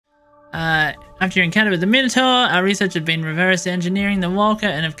After your encounter with the Minotaur, our researchers have been reverse engineering the Walker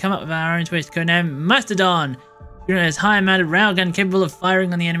and have come up with our own twist, codenamed Mastodon. The unit has high-mounted railgun capable of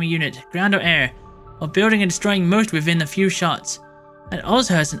firing on the enemy unit, ground or air, while building and destroying most within a few shots. It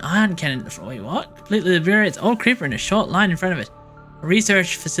also has an ion cannon. Wait, what? Completely obliterates all creeper in a short line in front of it. A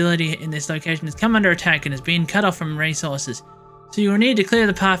research facility in this location has come under attack and is being cut off from resources, so you will need to clear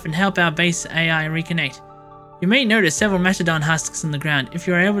the path and help our base AI reconnect. You may notice several Mastodon husks on the ground. If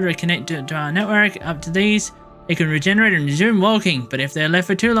you are able to reconnect to our network up to these, they can regenerate and resume walking, but if they are left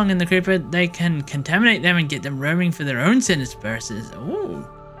for too long in the creeper, they can contaminate them and get them roaming for their own sinister purposes. Ooh.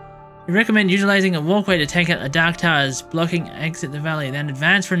 We recommend utilizing a walkway to take out the dark towers, blocking exit the valley, then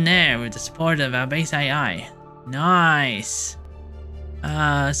advance from there with the support of our base AI. Nice.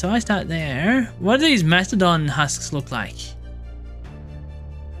 So I start there. What do these Mastodon husks look like?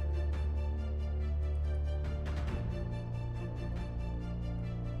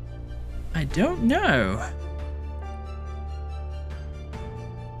 I don't know.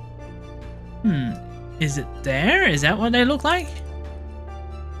 Is it there? Is that what they look like?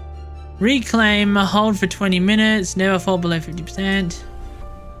 Reclaim, hold for 20 minutes, never fall below 50%.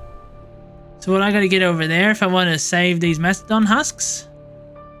 So what I gotta get over there if I want to save these Mastodon husks?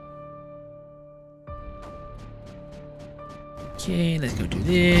 Okay, let's go do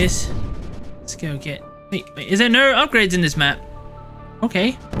this. Let's go get... Wait, is there no upgrades in this map?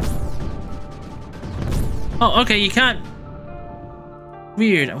 Okay. Oh, okay, you can't...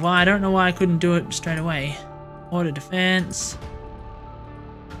 Weird. Well, I don't know why I couldn't do it straight away. Auto defense.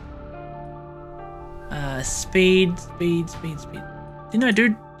 Speed. Didn't I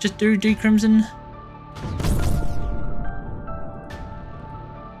just do decrimson?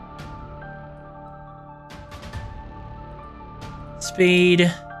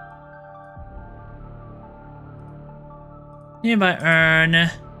 Speed. Nearby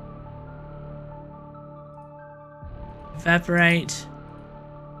urn. Evaporate.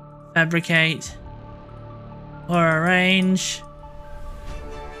 Fabricate. Or arrange.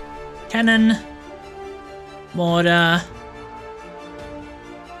 Cannon. Mortar.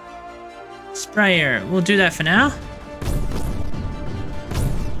 Sprayer. We'll do that for now.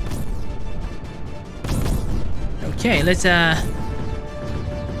 Okay, let's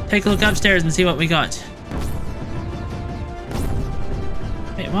take a look upstairs and see what we got.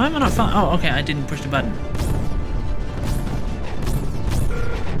 Wait, why am I not fine? Oh, okay, I didn't push the button.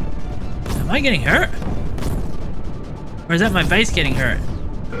 Am I getting hurt? Or is that my base getting hurt?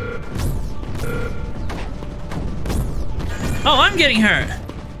 Oh, I'm getting hurt!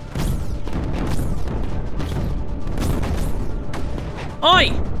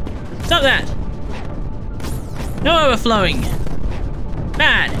 Oi! Stop that! No overflowing!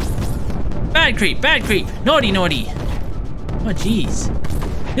 Bad! Bad creep! Bad creep! Naughty, naughty! Oh, jeez.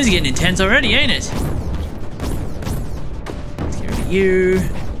 This is getting intense already, ain't it? Let's get rid of you.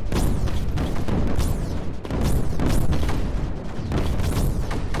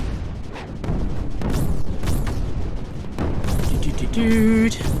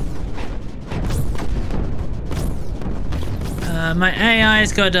 Dude. My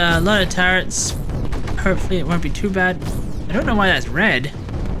AI's got a lot of turrets. Hopefully it won't be too bad. I don't know why that's red.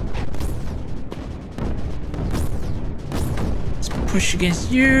 Let's push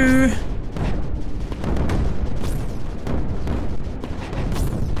against you.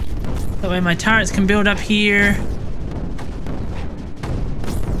 That way my turrets can build up here.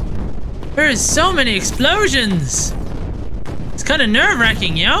 There's so many explosions! It's kind of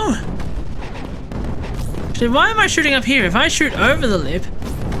nerve-wracking, yo! Actually, why am I shooting up here? If I shoot over the lip,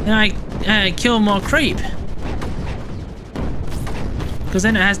 then I kill more creep. Because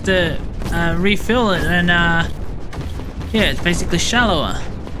then it has to refill it and yeah, it's basically shallower.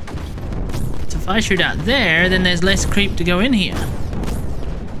 So if I shoot out there, then there's less creep to go in here.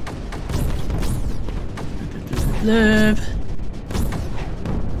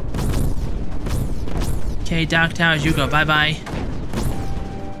 Okay, Dark Towers, you go. Bye-bye.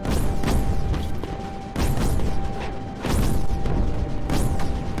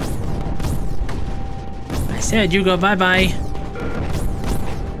 I said you go bye-bye.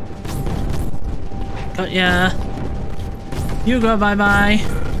 Got ya. You go bye-bye.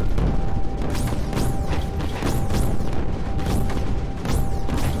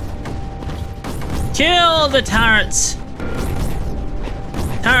 Kill the turrets!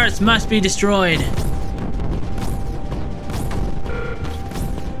 Turrets must be destroyed.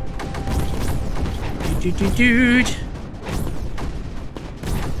 Dude.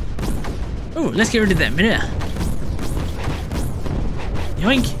 Oh, let's get rid of that minute.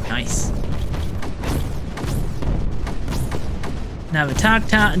 Yoink! Nice. Now the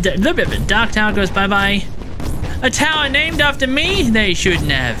dark tower goes bye-bye. A tower named after me? They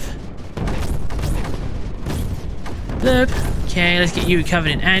shouldn't have. Look. Okay, let's get you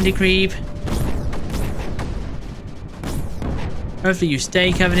covered in anti-creep. Hopefully you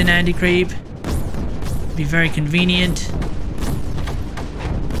stay covered in anti-creep. Be very convenient.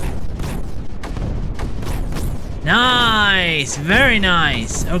 Nice! Very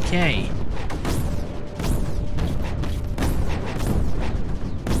nice! Okay.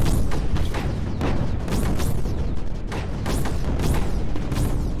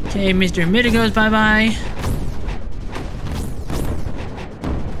 Okay, Mr. Emitter goes bye-bye.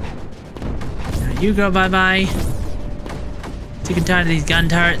 Now you go bye-bye. Sick and tired of these gun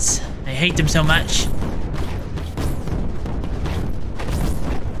turrets. I hate them so much.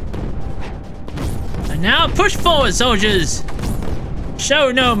 And now push forward, soldiers!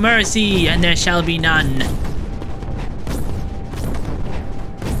 Show no mercy, and there shall be none.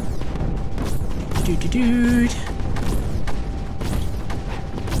 Dude.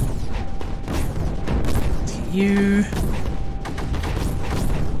 You.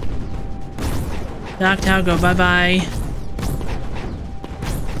 Dark Tower, go bye-bye.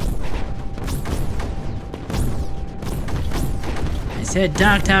 I said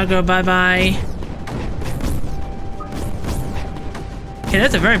Dark Tower, go bye-bye. Okay,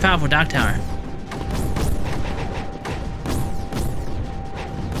 that's a very powerful Dark Tower.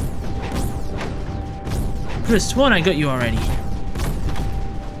 Could have sworn I got you already.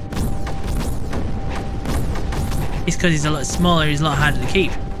 It's because he's a lot smaller, he's a lot harder to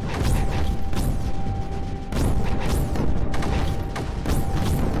keep.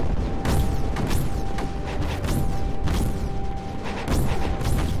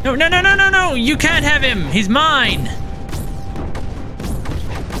 No, you can't have him, he's mine.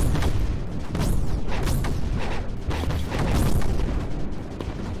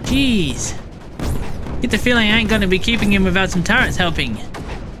 Jeez. Get the feeling I ain't gonna be keeping him without some turrets helping.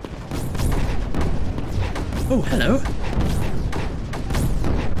 Oh, hello.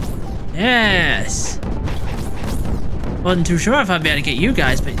 Yes. Wasn't too sure if I'd be able to get you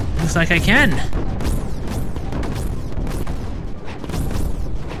guys, but looks like I can.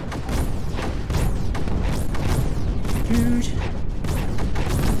 Dude.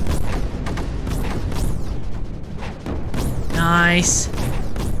 Nice.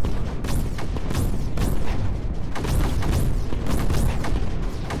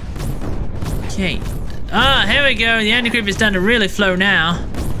 Okay. Ah, here we go. The anti-creep is starting to really flow now.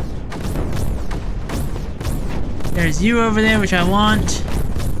 There's you over there, which I want.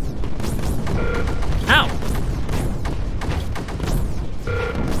 Ow!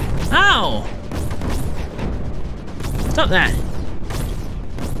 Ow! Stop that.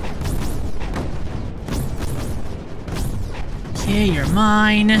 Okay, you're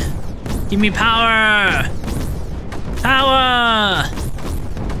mine. Give me power! Power!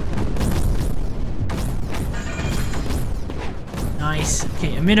 Nice.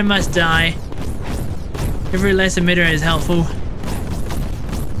 Okay, emitter must die. Every less emitter is helpful.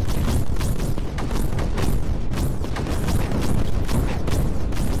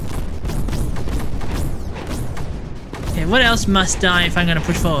 Okay, what else must die if I'm gonna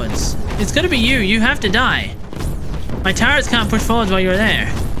push forwards? It's gonna be you. You have to die. My turrets can't push forwards while you're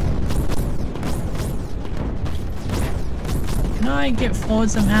there. Can I get forward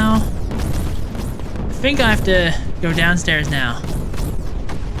somehow? I think I have to go downstairs now.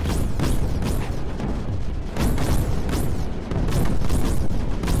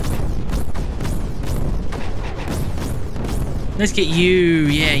 Let's get you.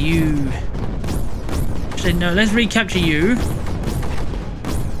 Yeah, you. Actually, no, let's recapture you.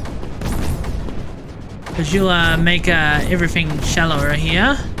 Because you'll make everything shallower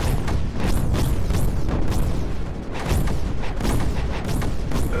here.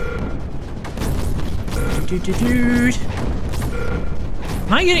 Dude.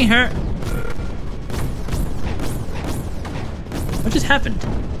 Am I getting hurt? What just happened?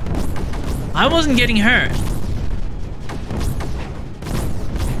 I wasn't getting hurt.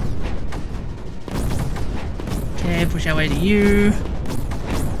 Okay, push our way to you.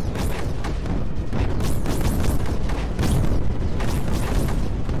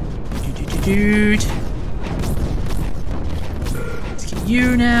 Dude. Let's get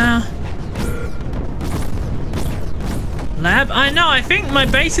you now. Lab? I know, I think my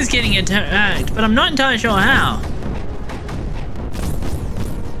base is getting attacked, but I'm not entirely sure how.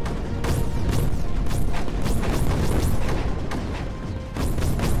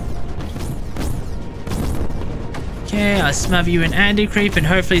 Okay, I'll smother you in anti-creep and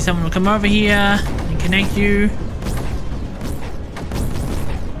hopefully someone will come over here and connect you.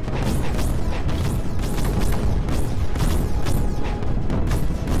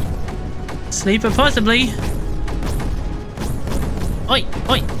 sleeper, possibly. Oi,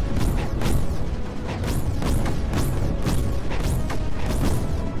 oi.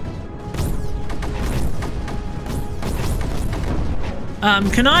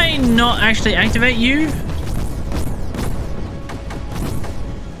 Can I not actually activate you?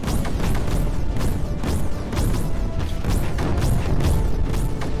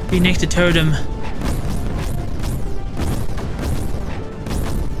 Be next to Totem.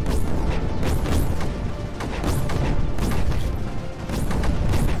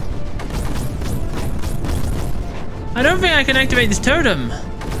 I don't think I can activate this totem.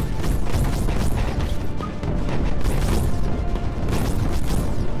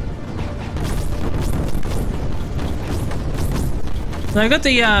 So I got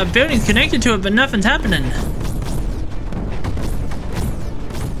the buildings connected to it, but nothing's happening.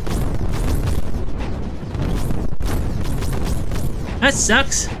 That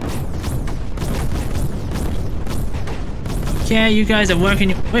sucks. Okay, you guys are working.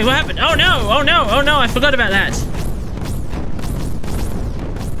 Wait, what happened? Oh no! Oh no! Oh no! I forgot about that.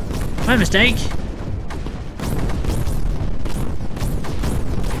 My mistake.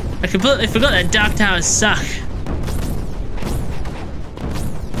 I completely forgot that dark towers suck.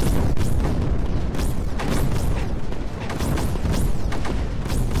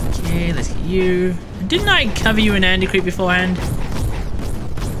 Okay, let's get you. Didn't I cover you in anti-creep beforehand?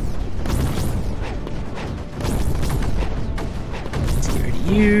 Let's get rid of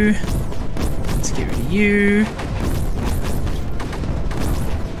you. Let's get rid of you.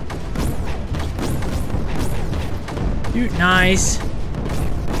 Nice.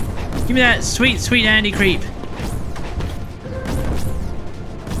 Give me that sweet, sweet anti-creep.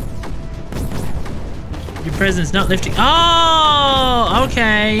 Your presence not lifting. Oh,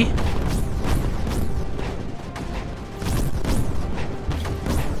 okay.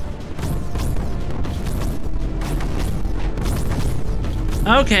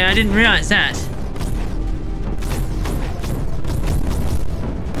 Okay, I didn't realize that.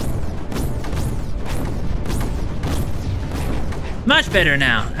 Much better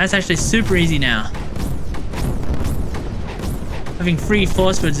now. That's actually super easy now. Having free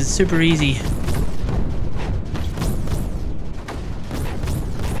force fields is super easy.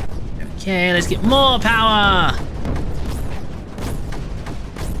 Okay, let's get more power.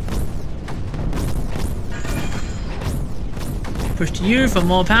 Push to you for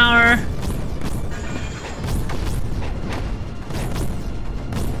more power.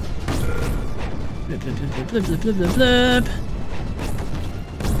 Blip, blip, blip, blip, blip, blip, blip, blip.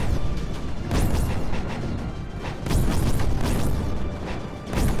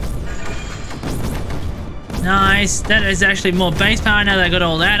 Nice. That is actually more base power now that I got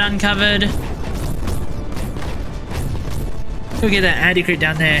all that uncovered. Go get that anti-creep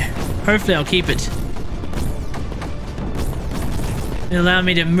down there. Hopefully I'll keep it. It'll allow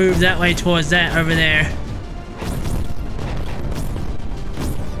me to move that way towards that over there.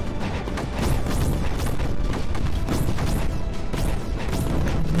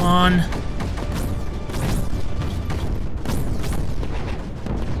 Come on.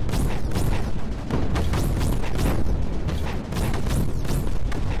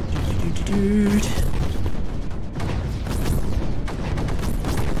 Dude.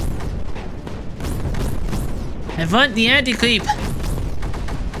 I want the anti-creep.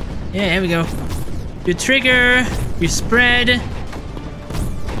 Yeah, here we go. You trigger, you spread,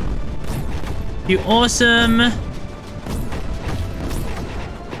 you awesome.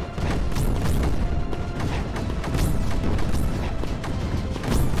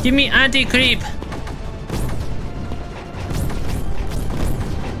 Give me anti-creep.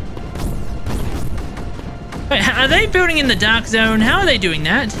 Wait, are they building in the dark zone? How are they doing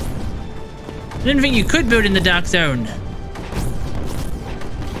that? I didn't think you could build in the dark zone.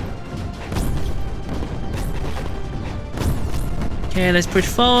 Okay, let's push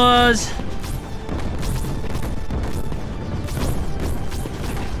forward.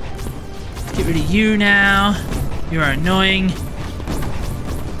 Let's get rid of you now. You are annoying.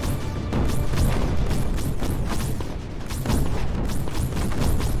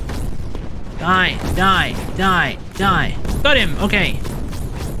 Die, die, die, die. Got him, okay.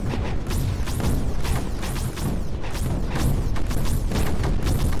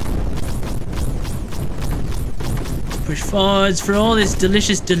 Push forwards for all this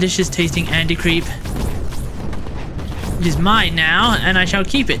delicious, delicious tasting anti-creep. It is mine now, and I shall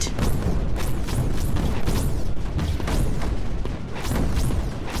keep it.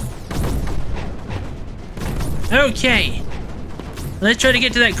 Okay. Let's try to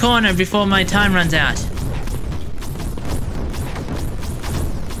get to that corner before my time runs out.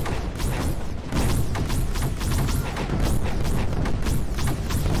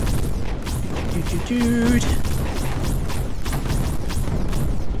 Dude.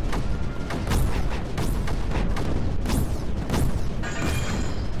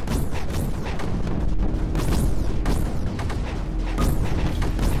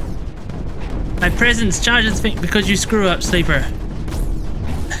 My presence charges things because you screw up, Sleeper.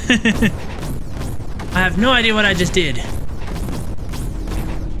 I have no idea what I just did.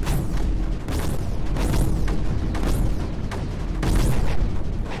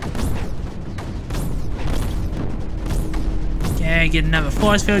 Okay, get another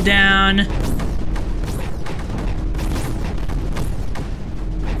force field down.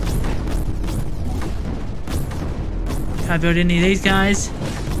 Can't build any of these guys.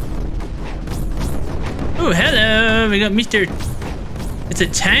 Oh, hello! We got Mr. It's a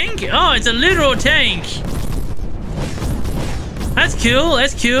tank? Oh, it's a literal tank! That's cool,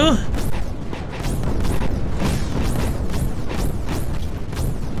 that's cool.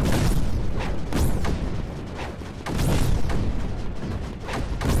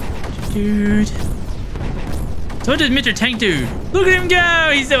 Dude. So what does Mr. Tank do? Look at him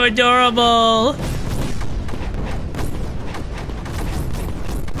go! He's so adorable!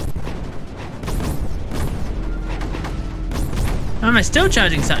 Am I still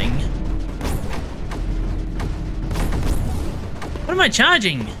charging something? What am I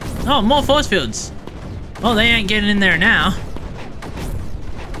charging? Oh, more force fields. Oh, they ain't getting in there now.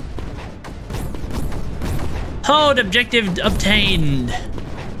 Hold objective obtained.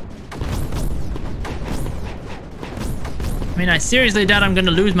 I mean, I seriously doubt I'm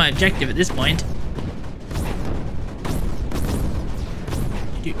gonna lose my objective at this point.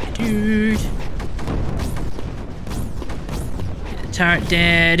 Dude. Turret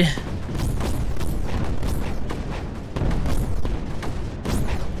dead.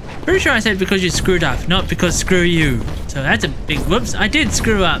 Pretty sure I said because you screwed up, not because screw you. So that's a big whoops. I did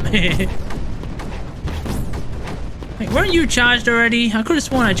screw up. Wait, weren't you charged already? I could have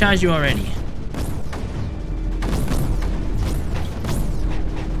sworn I charged you already.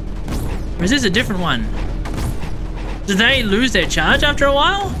 Or is this a different one? Do they lose their charge after a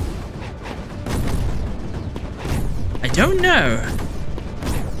while? I don't know.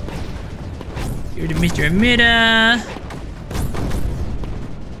 You're the Mr. Emitter.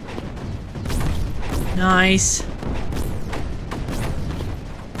 Nice.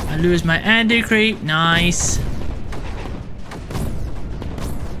 I lose my anti-creep. Nice.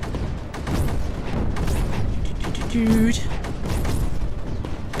 Dude.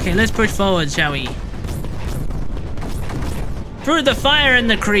 Okay, let's push forward, shall we? Through the fire and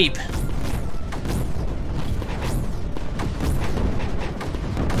the creep.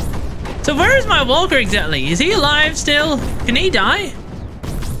 So where is my walker exactly? Is he alive still? Can he die?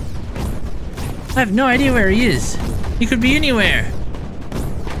 I have no idea where he is. He could be anywhere.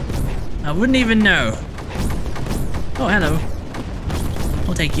 I wouldn't even know. Oh, hello.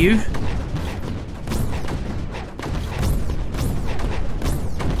 I'll take you.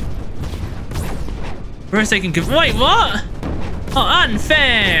 First I can wait, what? Oh,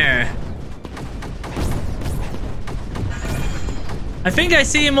 unfair! I think I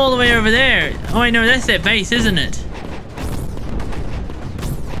see him all the way over there. Oh, I know, that's their base, isn't it?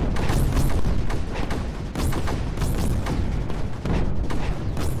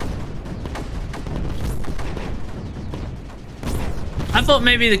 I thought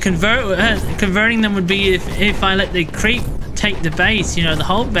maybe the converting them would be if I let the creep take the base, you know, the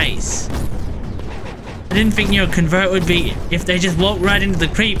whole base. I didn't think, you know, convert would be if they just walk right into the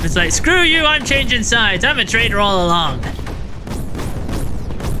creep. It's like, screw you, I'm changing sides. I'm a traitor all along.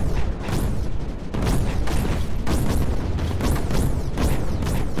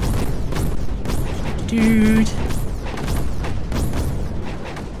 Dude.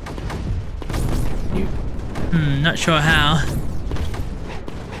 Not sure how.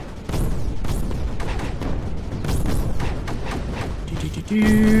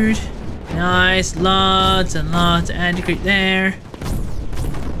 Dude. Nice, lots and lots of anti-creep there.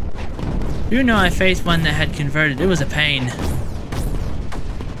 You know I faced one that had converted. It was a pain.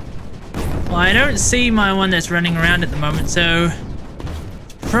 Well, I don't see my one that's running around at the moment, so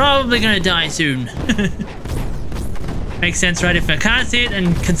probably gonna die soon. Makes sense, right? If I can't see it,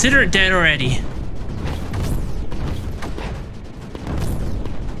 then consider it dead already.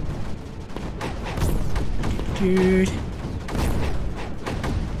 Dude.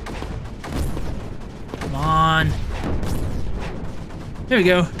 On. There we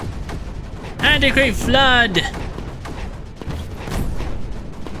go. Anti-creep flood.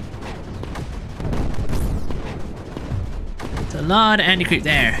 It's a lot of anti-creep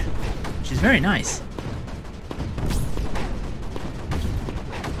there, which is very nice.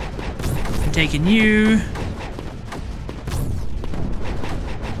 taking you.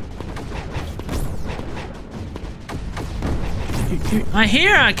 I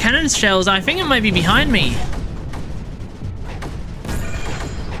hear cannon shells. I think it might be behind me.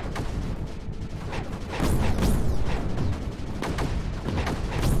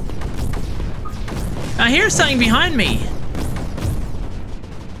 I hear something behind me.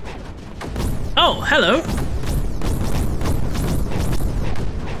 Oh, hello.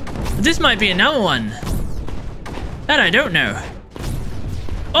 This might be another one. That I don't know.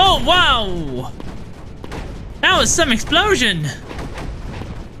 Oh, wow. That was some explosion.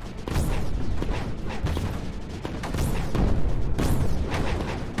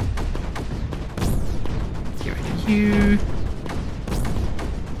 Get rid of you.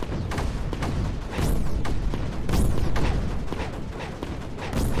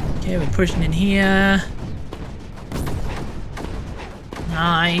 Okay, we're pushing in here.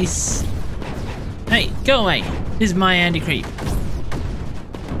 Nice. Hey, go away. This is my anti-creep.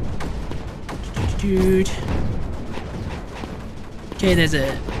 Dude. Okay, there's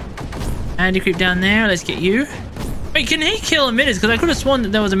a anti-creep down there. Let's get you. Wait, can he kill emitters? Because I could have sworn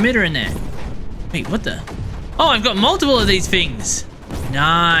that there was a emitter in there. Wait, what the? Oh, I've got multiple of these things.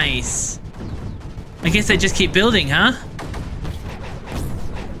 Nice. I guess they just keep building, huh?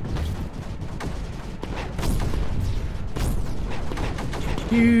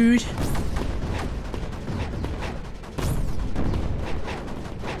 Dude.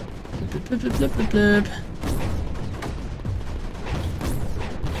 Blub, blub, blub, blub, blub.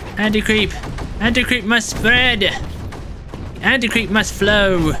 Anti-creep. Anti-creep must spread. Anti-creep must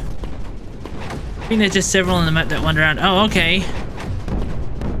flow. I think there's just several on the map that wander around. Oh, okay.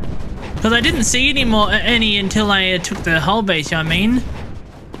 Because I didn't see any until I took the hull base, you know what I mean?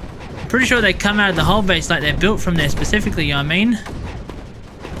 I'm pretty sure they come out of the hull base like they're built from there specifically, you know what I mean?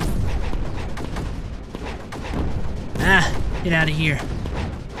 Ah, get out of here.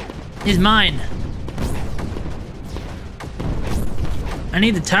 It's mine. I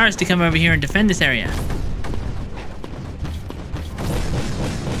need the turrets to come over here and defend this area.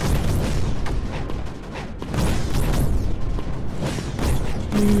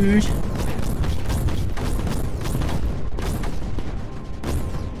 Dude.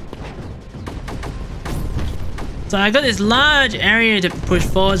 So I got this large area to push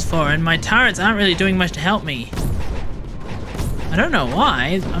forwards for, and my turrets aren't really doing much to help me. I don't know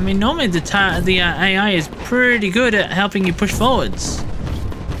why. I mean, normally the AI is pretty good at helping you push forwards.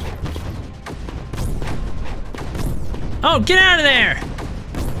 Oh, get out of there!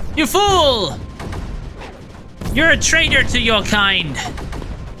 You fool! You're a traitor to your kind.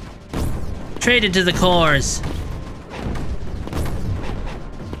 Traitor to the cause.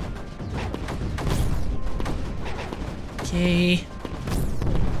 Okay.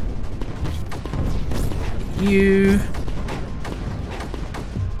 You.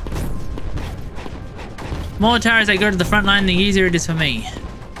 More towers I go to the front line, the easier it is for me.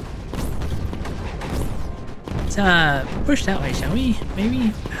 Let's push that way, shall we?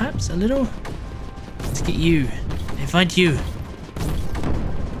 Maybe, perhaps, a little? Let's get you. I find you.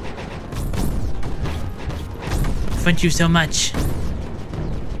 I find you so much.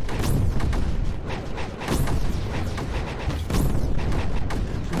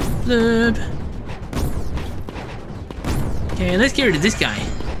 Blub. Okay, let's get rid of this guy.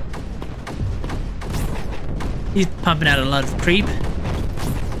 He's pumping out a lot of creep.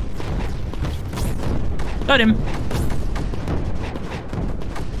 Got him.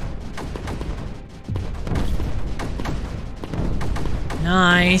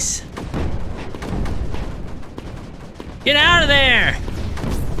 Nice. Get out of there!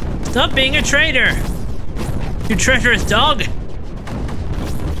 Stop being a traitor! You treacherous dog!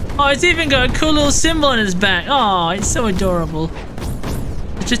 Oh, it's even got a cool little symbol on its back. Oh, it's so adorable.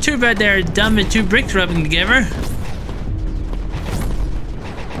 It's just too bad they're dumb as two bricks rubbing together.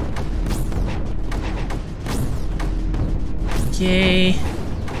 Okay.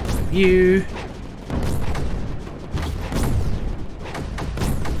 You.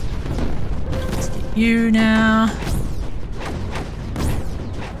 Let's get you now.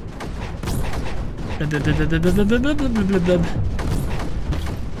 Blub, blub, blub, blub, blub, blub, blub, blub, blub, blub.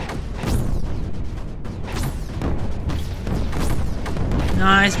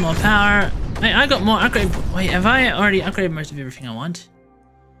 Nice, more power. Wait, I got more upgrade. Wait, have I already upgraded most of everything I want?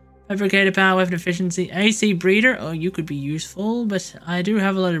 Fabricator power, weapon efficiency, AC breeder. Oh, you could be useful, but I do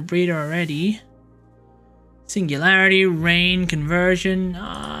have a lot of breeder already. Singularity, rain, conversion.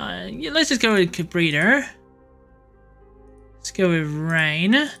 Yeah, let's just go with breeder. Let's go with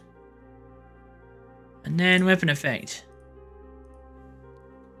rain. And then weapon effect.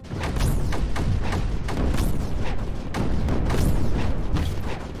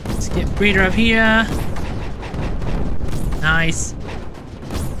 get breeder up here. Nice.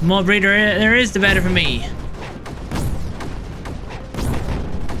 The more breeder there is, the better for me.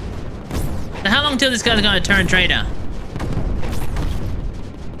 So how long till this guy's gonna turn traitor?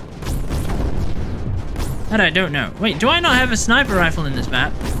 That I don't know. Wait, do I not have a sniper rifle in this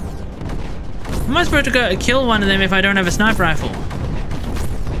map? Am I supposed to go kill one of them if I don't have a sniper rifle?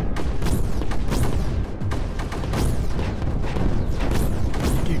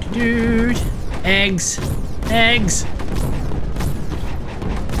 Dude. Eggs. Eggs.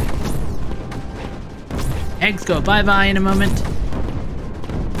 Eggs go bye-bye in a moment.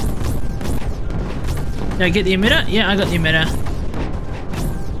 Did I get the emitter? Yeah, I got the emitter.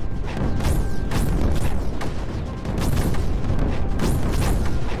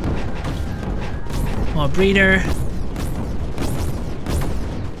 More breeder.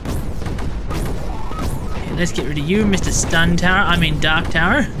 Okay, let's get rid of you, Mr. Stun Tower. I mean Dark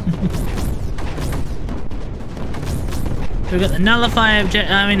Tower. We've got the nullify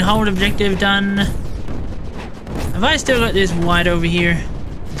hold objective done. Have I still got this white over here?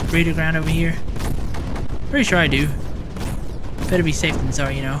 This breeder ground over here? Pretty sure I do. Better be safe than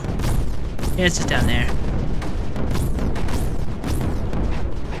sorry, you know. Yeah, it's just down there.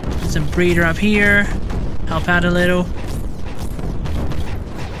 Put some breeder up here. Help out a little.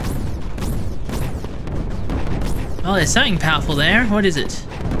 Oh, there's something powerful there. What is it?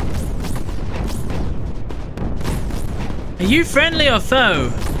 Are you friendly or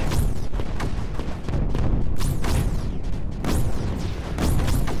foe?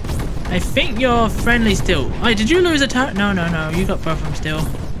 I think you're friendly still. Wait, did you lose a turret? No, you got both of them still.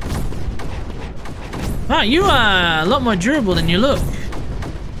 Wow, you are a lot more durable than you look.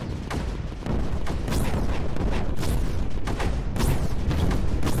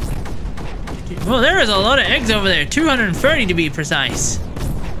 Well, there is a lot of eggs over there. 230 to be precise.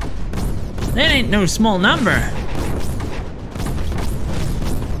 That ain't no small number.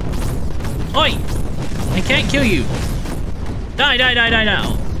 Oi! I can't kill you. Die.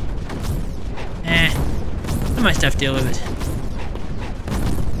 Let my stuff deal with it.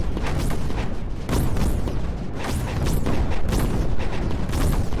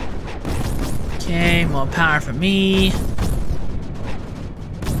 Okay, more power for me.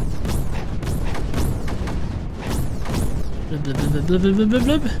 Blub, blub, blub, blub, blub, blub,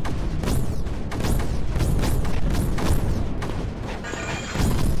 blub.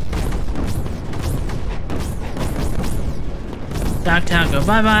 Dark Tower, go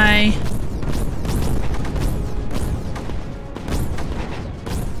bye-bye.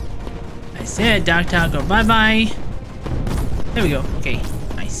 I said Dark Tower, go bye-bye. There we go. Okay,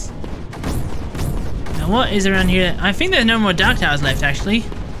 nice. Now what is around here? I think there's no more Dark Towers left, actually.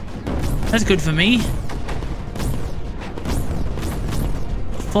 That's good for me.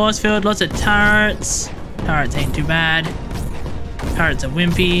 Force field, lots of turrets. Turrets ain't too bad. Turrets are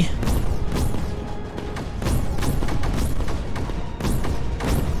wimpy.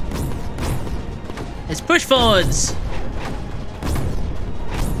 Let's push forwards.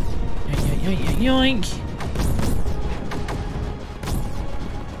 Yoink, yoink, yoink.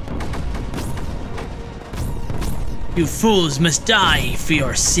 You fools must die for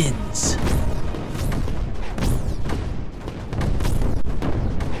your sins.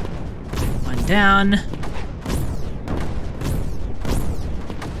 One down.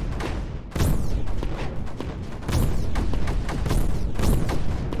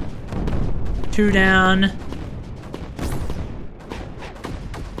 Two down.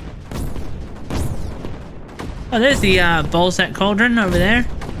 Oh, there's the Bolsack Cauldron over there.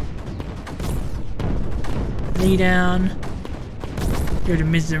 3 down. Go to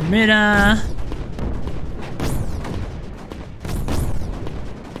Mr. Mitta.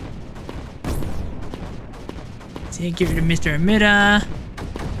 See, give it to Mr. Mitta.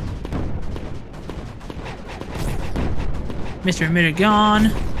 Mr. Mitta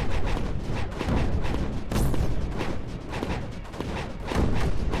gone.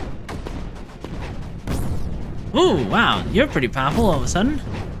 Ooh, wow, you're pretty powerful all of a sudden.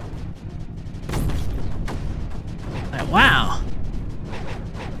 Like, wow.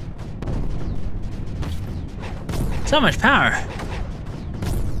 So much power.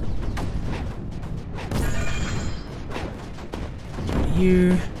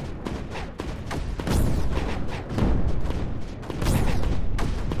 You.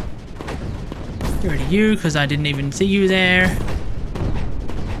 Get rid of you, because I didn't even see you there.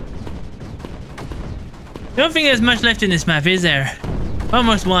 Don't think there's much left in this map, is there?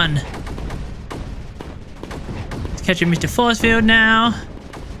 Almost one. Let's catch a Mr. Forcefield now.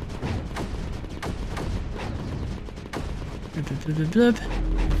 Blub, blub, blub, blub, blub.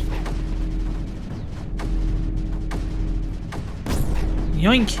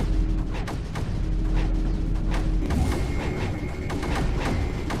 Yoink.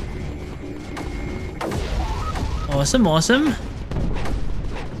 Awesome, awesome.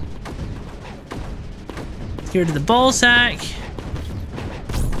 Let's get rid of the ball sack.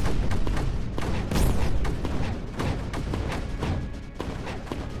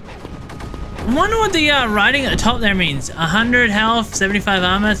 I wonder what the writing at the top there means. 100 health, 75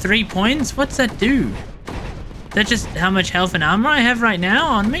 armor, 3 points? What's that do? Is that just how much health and armor I have right now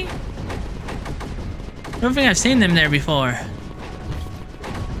on me? I don't think I've seen them there before.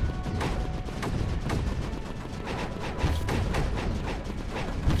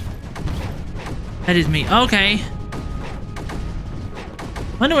 That is me. Okay.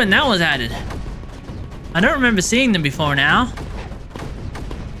 Wonder when that was added. I don't remember seeing them before now.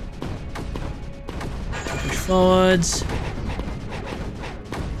 Push forwards.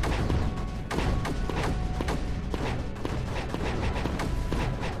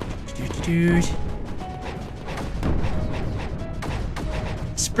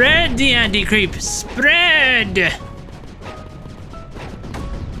 Spread the anti-creep. Spread.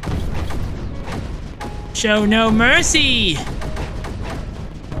 Show no mercy.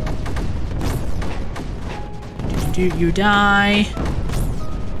 You die.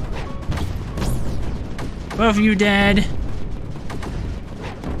 Both of you dead.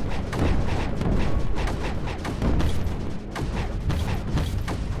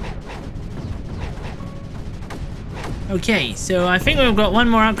 Okay, so I think we've got one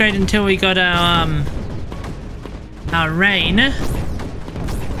more upgrade until we got our rain.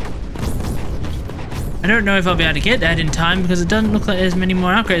 I don't know if I'll be able to get that in time because it doesn't look like there's many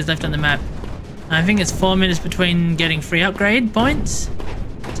more upgrades left on the map. I think it's 4 minutes between getting free upgrade points.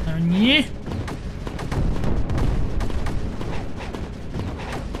 So yeah.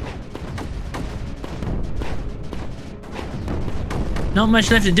 Not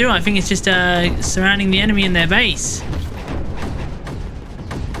much left to do. I think it's just surrounding the enemy in their base.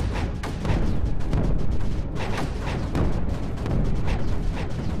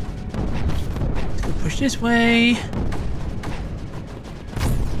 Let's go push this way.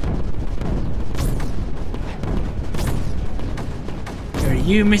 Where are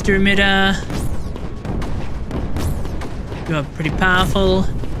you, Mr. Emitter? You are pretty powerful.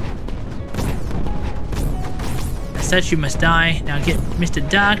 Such you must die. Now get Mr.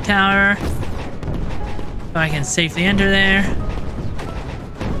 Dark Tower. So I can safely enter there.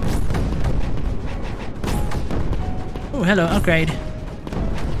 Oh, hello, upgrade.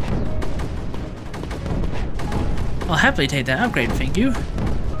 I'll happily take that upgrade, thank you.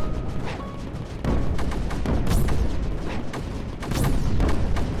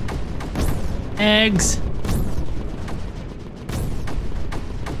 Eggs.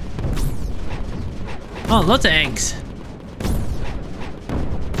 Oh, lots of eggs.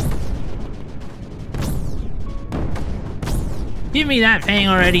 Give me that thing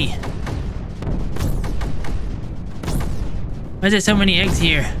already. Why is there so many eggs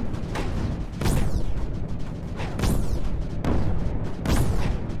here?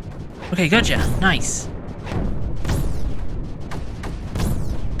 Okay, gotcha. Nice.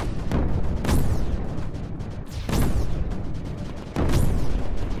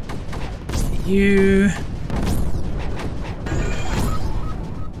 Let's get you.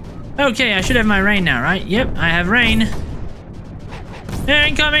 Okay, I should have my rain now, right? Yep, I have rain.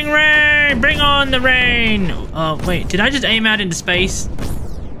 Incoming rain! Bring on the rain! Oh, wait, did I just aim out into space?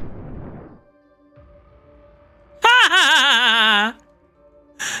 Ha!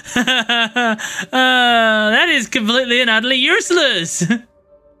 That is completely and utterly useless!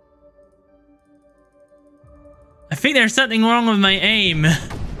 I think there's something wrong with my aim.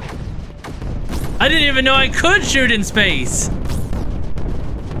 I didn't even know I could shoot in space!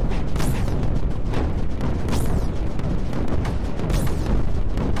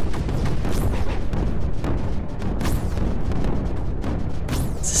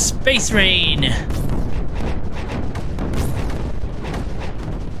 Space rain.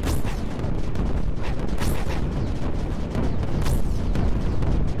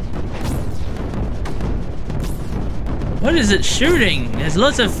 What is it shooting? There's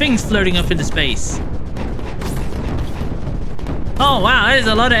lots of things floating up into space. Oh wow, that is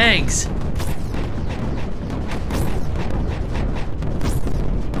a lot of eggs.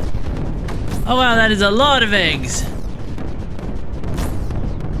 Oh wow, that is a lot of eggs.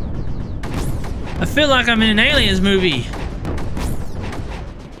 I feel like I'm in an Aliens movie.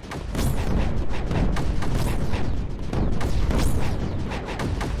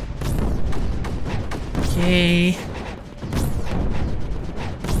 Okay.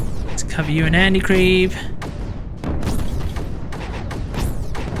 Let's cover you in anti-creep.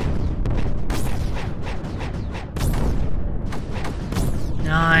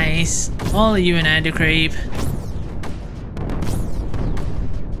 Nice. All of you an anti-creep.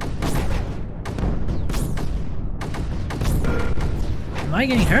 Am I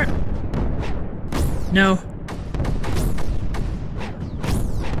getting hurt? No.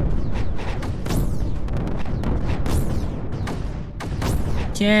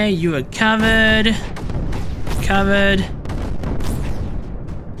 Okay, you are covered. Covered.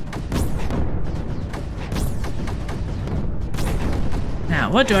 Now,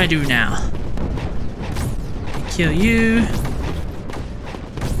 what do I do now? I kill you.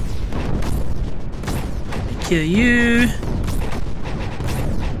 I kill you.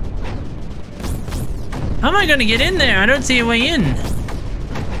 How am I gonna get in there? I don't see a way in.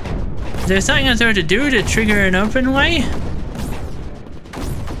 Is there something I'm supposed to do to trigger an open way?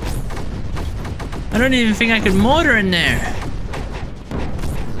 I don't even think I could mortar in there.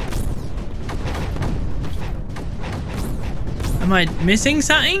 Am I missing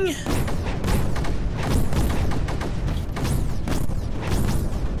something?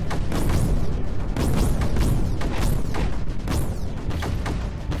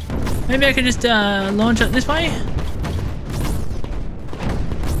 Maybe I could just launch it this way?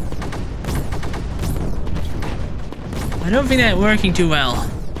 I don't think that's working too well.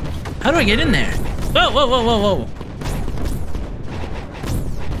 How do I get in there? Whoa, whoa, whoa, whoa, whoa.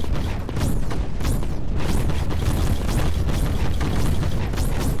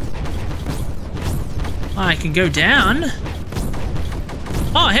 I can go down.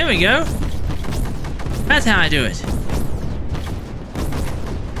 Oh, here we go. That's how I do it.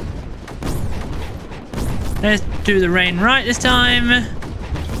 Let's do the rain right this time.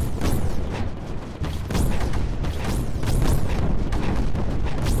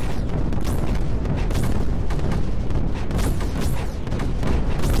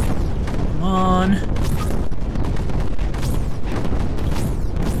 Come on.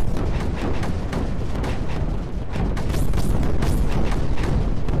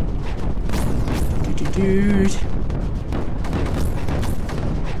 Dude.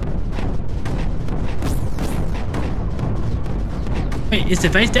 Wait, is the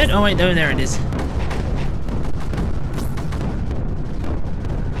face dead? Oh wait, no, there it is.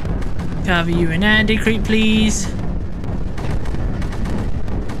 Cover you an anti-creep, please.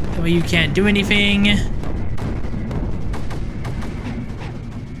 That way you can't do anything.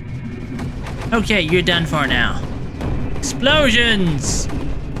 Okay, you're done for now. Explosions!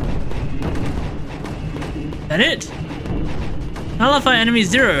 Is that it? Nullify enemy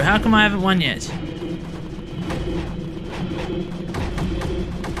 0. How come I haven't won yet?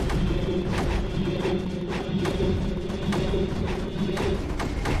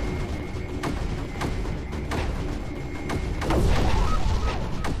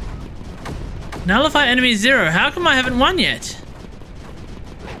 Nullify enemy 0. How come I haven't won yet?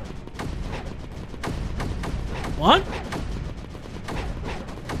 What?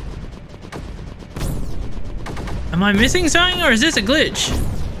 Am I missing something, or is this a glitch?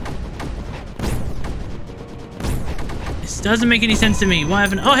 This doesn't make any sense to me. Why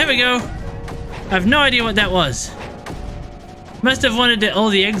haven't... Oh, here we go. I have no idea what that was. Must have wanted all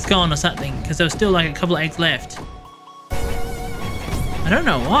the eggs gone or something, because there was still like a couple of eggs left. I don't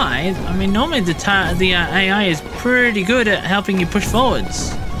know why. I mean, normally the AI is pretty good at helping you push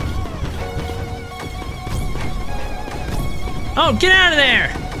forwards. Oh, get out of there!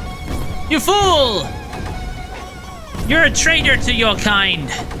 You fool! You're a traitor to your kind.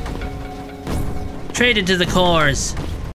 Traitor to the cause.